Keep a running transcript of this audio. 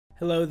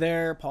Hello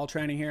there, Paul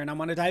Training here, and I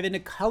want to dive into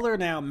color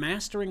now,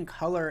 mastering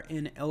color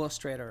in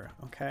Illustrator,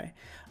 okay?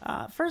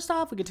 First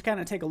off, we get to kind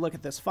of take a look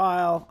at this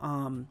file.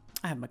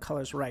 I have my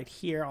colors right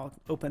here. I'll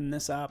open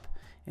this up,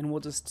 and we'll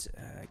just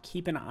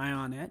keep an eye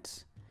on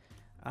it.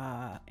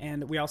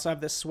 And we also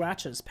have this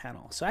swatches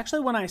panel. So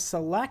actually, when I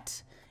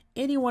select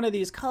any one of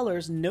these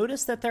colors,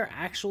 notice that they're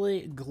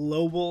actually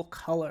global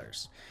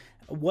colors.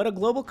 What a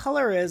global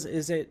color is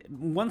it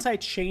once I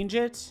change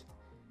it,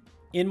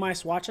 in my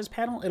swatches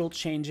panel, it'll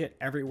change it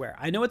everywhere.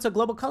 I know it's a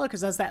global color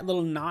because that's that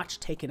little notch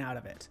taken out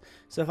of it.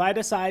 So if I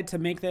decide to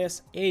make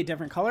this a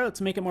different color,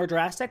 let's make it more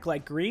drastic,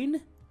 like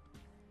green,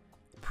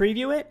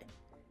 preview it,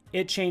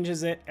 it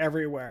changes it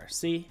everywhere.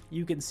 See,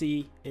 you can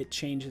see it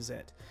changes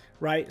it,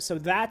 right? So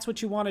that's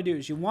what you want to do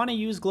is you want to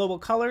use global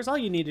colors. All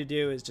you need to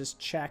do is just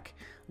check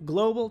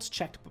global. It's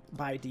checked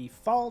by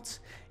default,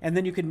 and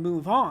then you can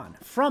move on.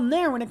 From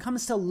there, when it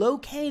comes to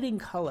locating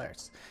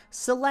colors,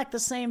 select the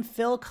same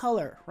fill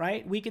color,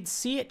 right? We could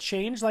see it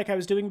change like I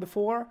was doing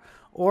before,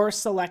 or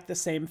select the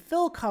same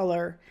fill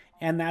color,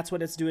 and that's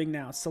what it's doing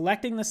now.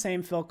 Selecting the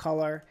same fill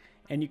color,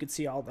 and you can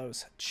see all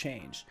those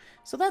change.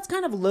 So that's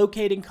kind of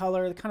locating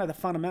color, kind of the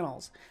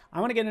fundamentals. I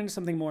want to get into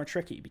something more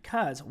tricky,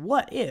 because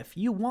what if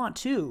you want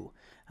to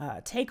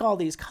take all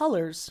these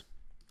colors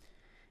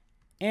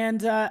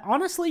and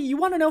honestly, you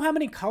want to know how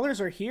many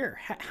colors are here.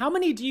 How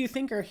many do you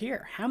think are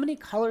here? How many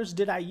colors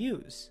did I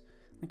use?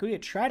 Like, we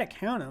could try to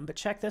count them, but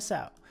check this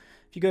out.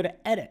 If you go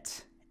to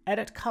Edit,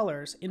 Edit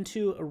Colors,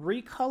 into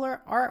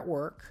Recolor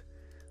Artwork,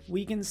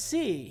 we can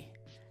see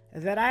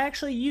that I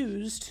actually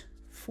used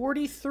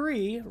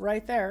 43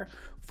 right there,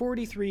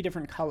 43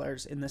 different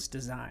colors in this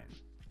design,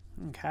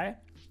 okay?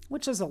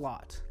 Which is a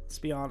lot, let's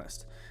be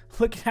honest.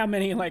 Look at how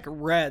many like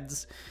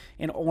reds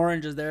and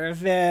oranges. They're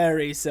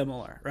very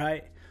similar,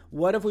 right?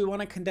 What if we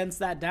want to condense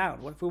that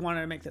down? What if we wanted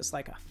to make this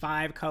like a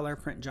 5-color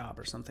print job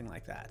or something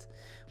like that?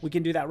 We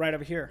can do that right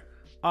over here.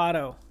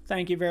 Auto,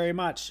 thank you very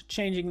much.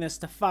 Changing this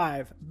to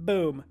 5,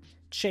 boom,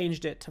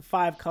 changed it to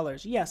 5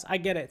 colors. Yes, I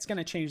get it. It's going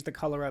to change the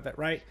color of it,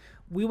 right?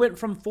 We went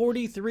from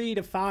 43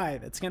 to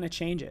 5. It's going to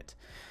change it.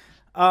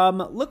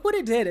 Look what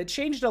it did. It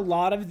changed a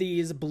lot of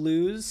these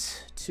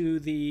blues to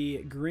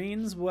the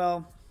greens.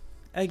 Well,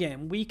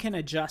 again, we can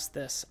adjust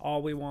this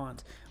all we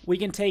want. We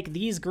can take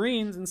these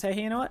greens and say,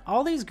 hey, you know what?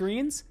 All these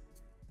greens,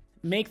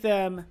 make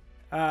them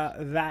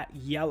that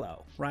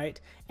yellow, right?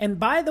 And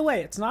by the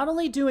way, it's not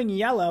only doing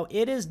yellow,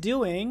 it is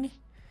doing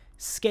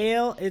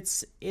scale.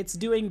 It's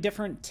doing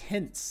different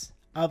tints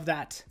of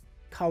that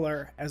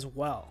color as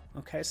well.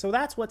 Okay, so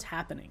that's what's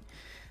happening.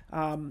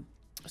 So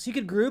you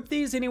could group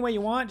these any way you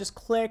want. Just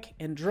click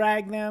and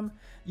drag them.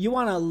 You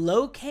want to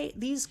locate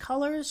these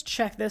colors.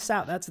 Check this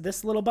out. That's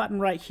this little button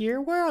right here.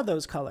 Where are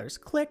those colors?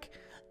 Click.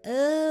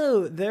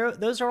 Oh,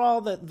 those are all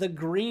the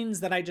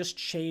greens that I just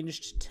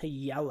changed to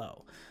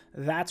yellow.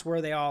 That's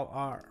where they all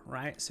are,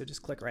 right? So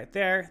just click right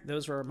there.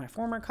 Those were my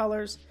former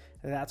colors.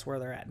 That's where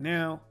they're at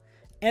now.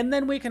 And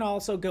then we can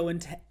also go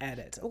into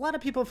edit. A lot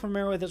of people are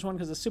familiar with this one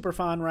because it's super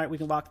fun, right? We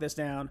can lock this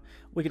down.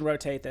 We can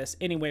rotate this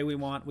any way we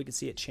want. We can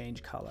see it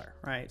change color,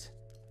 right?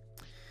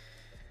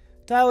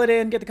 Dial it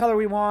in, get the color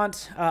we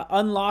want,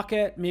 unlock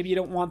it. Maybe you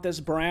don't want this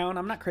brown.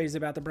 I'm not crazy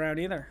about the brown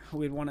either.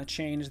 We'd want to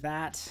change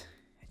that,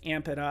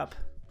 amp it up,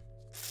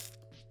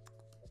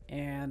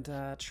 and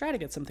try to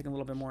get something a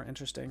little bit more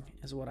interesting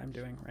is what I'm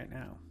doing right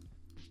now.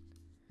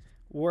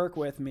 Work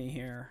with me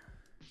here.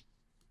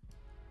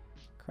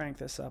 Crank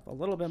this up a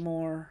little bit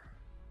more.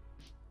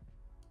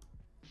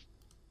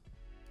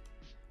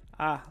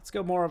 Let's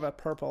go more of a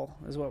purple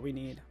is what we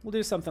need. We'll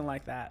do something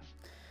like that.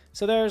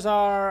 So there's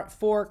our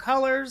 4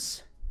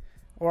 colors,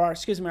 or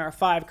excuse me, our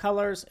 5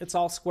 colors. It's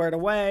all squared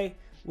away.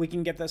 We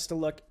can get this to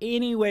look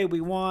any way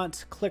we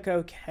want. Click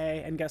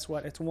OK, and guess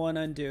what? It's one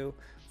undo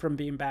from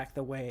being back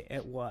the way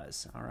it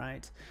was, all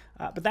right?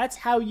 But that's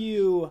how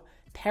you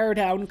pare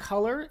down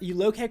color. You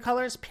locate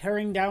colors,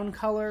 paring down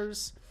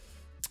colors,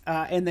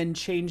 and then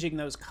changing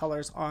those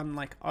colors on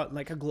like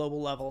a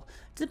global level,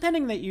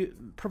 depending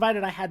that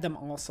provided I had them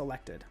all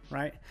selected,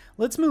 right?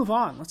 Let's move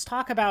on. Let's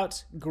talk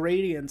about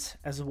gradients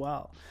as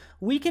well.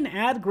 We can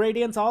add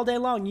gradients all day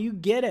long. You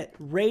get it.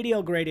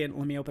 Radial gradient.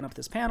 Let me open up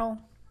this panel.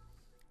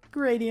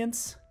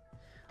 Gradients.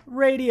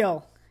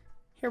 Radial.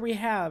 Here we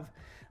have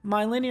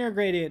my linear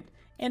gradient.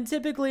 And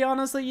typically,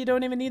 honestly, you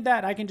don't even need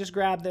that. I can just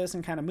grab this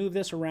and kind of move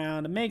this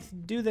around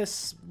and do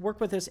this, work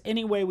with this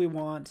any way we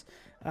want.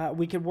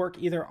 We could work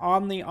either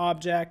on the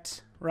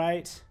object,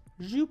 right?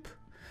 Zoop,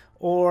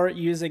 or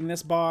using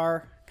this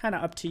bar, kind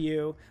of up to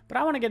you. But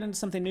I want to get into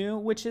something new,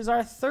 which is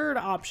our third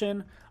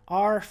option,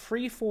 our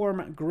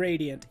Freeform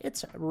Gradient.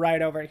 It's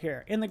right over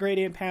here in the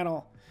gradient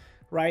panel,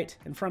 right?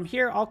 And from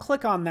here, I'll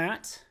click on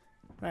that.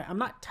 Right? I'm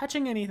not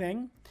touching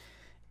anything.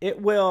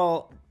 It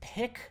will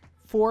pick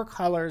 4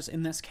 colors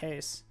in this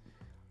case.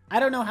 I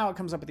don't know how it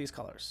comes up with these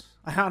colors.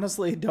 I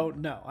honestly don't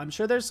know. I'm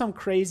sure there's some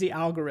crazy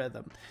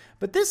algorithm.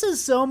 But this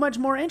is so much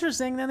more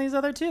interesting than these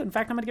other 2. In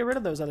fact, I'm going to get rid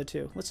of those other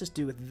 2. Let's just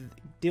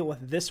deal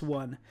with this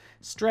one.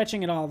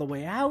 Stretching it all the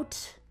way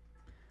out,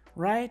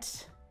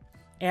 right?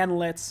 and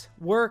let's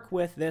work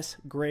with this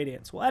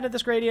gradient. So we'll edit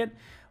this gradient.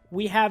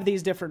 We have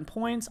these different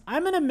points.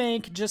 I'm going to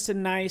make just a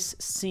nice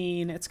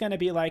scene. It's going to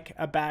be like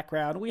a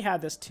background. We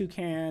have this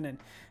toucan and,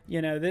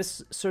 you know,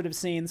 this sort of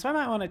scene. So I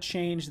might want to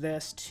change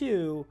this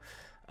to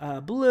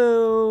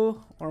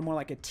blue or more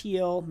like a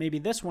teal. Maybe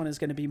this one is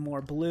going to be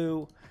more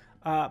blue.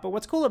 But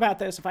what's cool about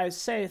this, if I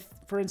say,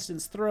 for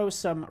instance, throw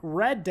some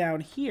red down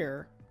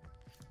here,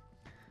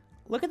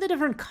 look at the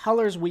different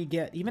colors we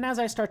get. Even as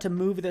I start to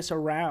move this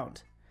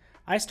around,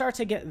 I start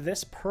to get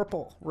this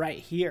purple right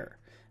here.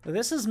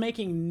 This is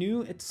making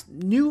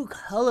new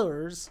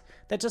colors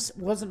that just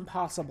wasn't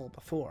possible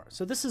before.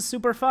 So this is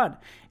super fun.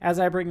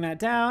 As I bring that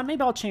down,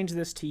 maybe I'll change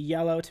this to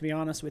yellow, to be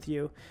honest with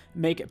you,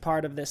 make it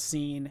part of this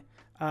scene.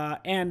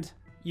 And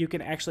you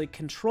can actually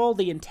control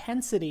the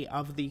intensity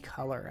of the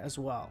color as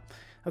well.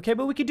 Okay,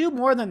 but we could do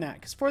more than that,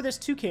 because for this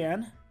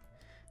toucan,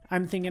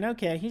 I'm thinking,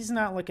 okay, he's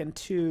not looking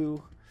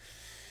too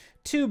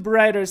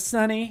bright or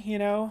sunny, you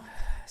know.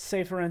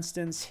 Say, for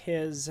instance,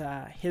 his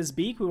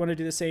beak, we want to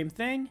do the same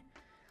thing.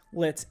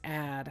 Let's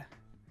add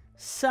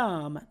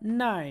some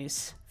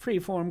nice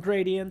freeform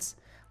gradients.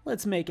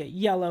 Let's make it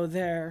yellow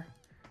there.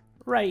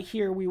 Right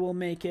here, we will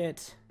make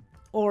it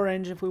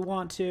orange if we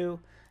want to.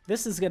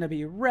 This is going to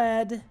be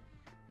red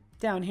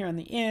down here on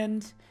the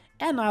end.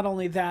 And not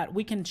only that,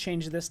 we can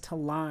change this to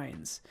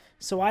lines.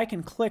 So I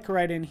can click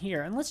right in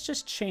here. And let's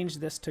just change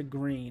this to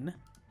green.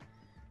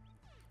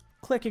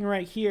 Clicking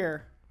right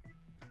here.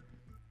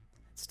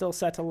 It's still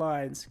set to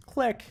lines.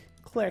 Click,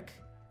 click,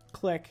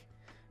 click.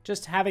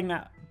 Just having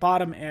that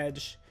bottom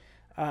edge,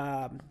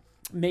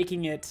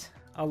 making it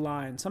a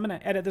line. So I'm going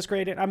to edit this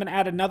gradient. I'm going to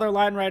add another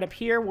line right up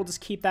here. We'll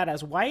just keep that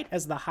as white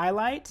as the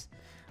highlight.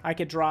 I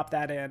could drop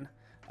that in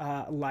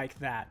like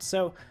that.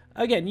 So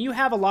again, you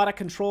have a lot of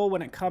control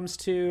when it comes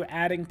to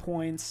adding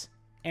points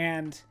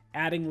and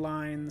adding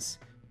lines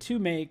to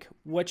make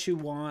what you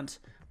want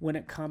when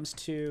it comes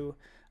to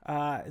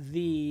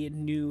the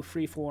new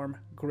Freeform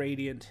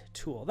Gradient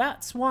tool.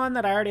 That's one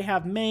that I already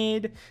have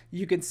made.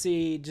 You can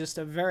see just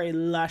a very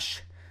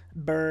lush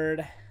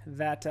bird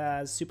that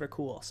is super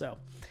cool. So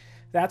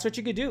that's what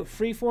you could do.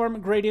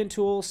 Freeform Gradient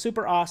tool,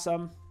 super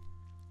awesome.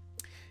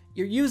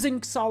 You're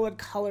using solid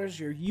colors,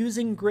 you're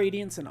using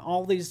gradients in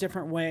all these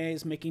different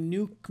ways, making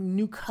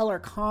new color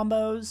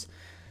combos.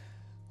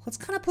 Let's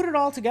kind of put it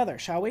all together,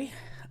 shall we?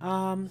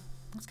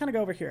 Let's kind of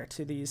go over here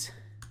to these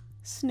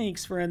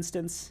sneaks, for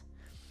instance.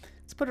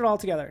 Let's put it all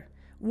together.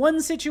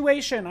 One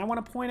situation I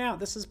want to point out,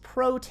 this is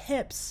pro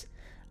tips.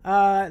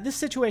 This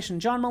situation,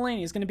 John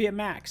Mulaney is going to be at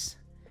max.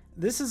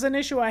 This is an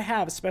issue I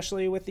have,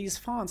 especially with these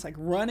fonts, like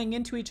running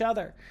into each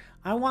other.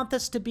 I want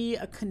this to be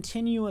a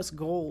continuous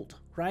gold,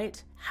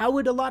 right? How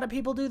would a lot of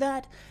people do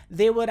that?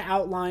 They would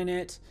outline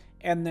it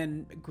and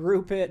then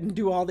group it and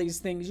do all these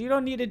things. You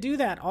don't need to do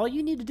that. All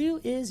you need to do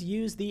is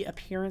use the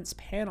appearance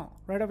panel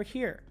right over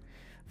here.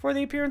 For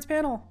the appearance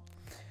panel,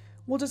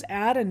 we'll just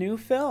add a new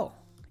fill.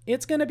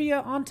 It's going to be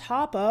on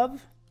top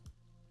of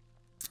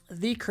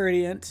the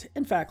gradient.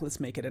 In fact, let's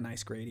make it a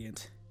nice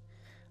gradient.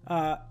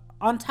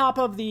 On top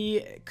of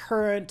the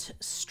current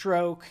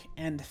stroke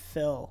and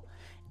fill.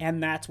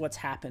 And that's what's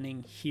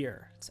happening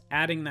here. It's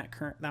adding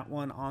that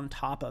one on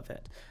top of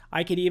it.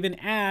 I could even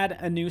add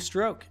a new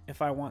stroke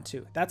if I want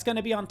to. That's going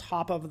to be on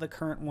top of the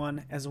current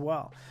one as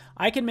well.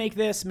 I can make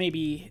this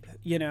maybe,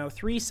 you know,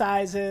 3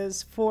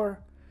 sizes, 4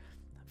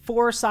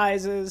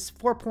 sizes,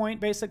 4 point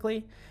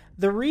basically.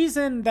 The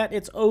reason that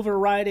it's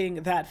overriding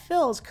that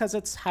fill is because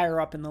it's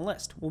higher up in the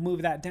list. We'll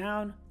move that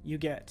down. You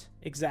get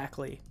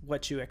exactly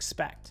what you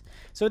expect.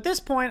 So at this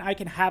point, I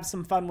can have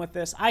some fun with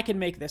this. I can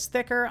make this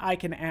thicker. I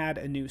can add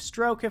a new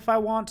stroke if I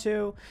want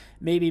to.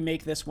 Maybe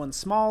make this one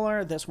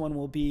smaller. This one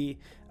will be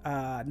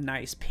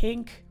nice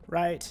pink,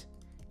 right?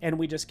 And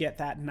we just get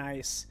that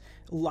nice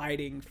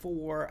lighting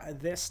for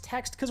this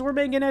text because we're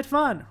making it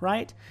fun,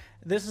 right?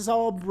 This is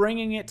all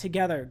bringing it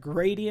together.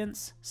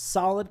 Gradients,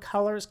 solid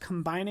colors,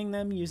 combining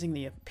them using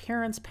the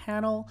appearance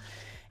panel.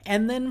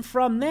 And then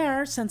from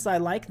there, since I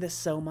like this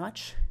so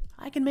much,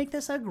 I can make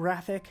this a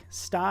graphic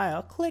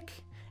style. Click,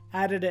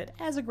 added it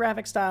as a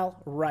graphic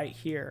style right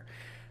here.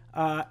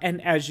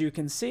 And as you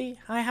can see,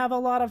 I have a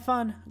lot of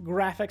fun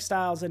graphic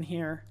styles in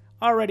here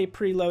already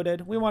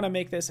preloaded. We want to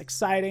make this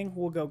exciting.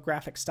 We'll go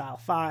graphic style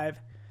 5.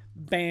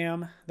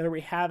 Bam, there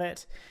we have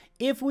it.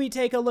 If we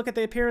take a look at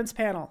the appearance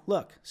panel,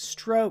 look,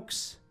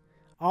 strokes,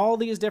 all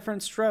these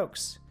different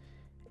strokes,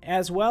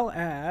 as well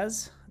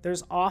as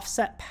there's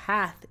offset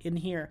path in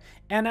here,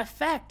 and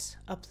effect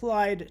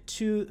applied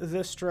to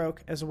the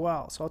stroke as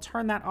well. So I'll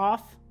turn that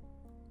off.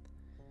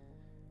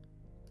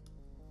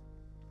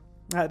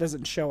 That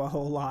doesn't show a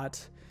whole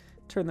lot.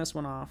 Turn this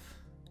one off.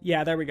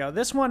 Yeah, there we go.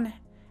 This one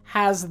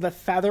has the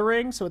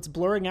feathering, so it's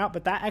blurring out,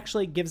 but that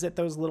actually gives it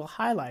those little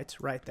highlights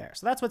right there.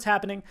 So that's what's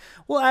happening.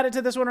 We'll add it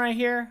to this one right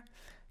here.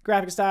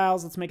 Graphic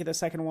styles, let's make it the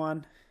second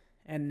one.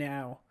 And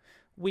now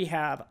we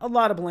have a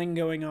lot of bling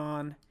going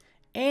on.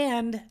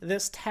 And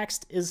this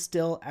text is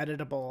still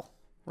editable,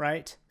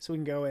 right? So we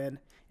can go in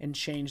and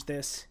change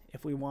this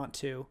if we want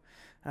to,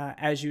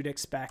 as you'd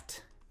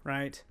expect,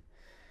 right?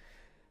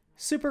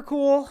 Super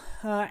cool,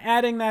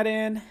 adding that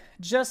in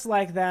just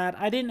like that.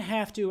 I didn't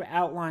have to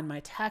outline my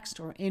text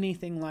or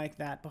anything like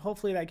that, but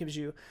hopefully that gives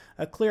you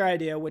a clear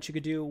idea what you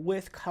could do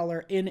with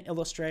color in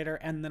Illustrator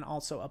and then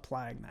also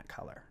applying that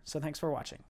color. So thanks for watching.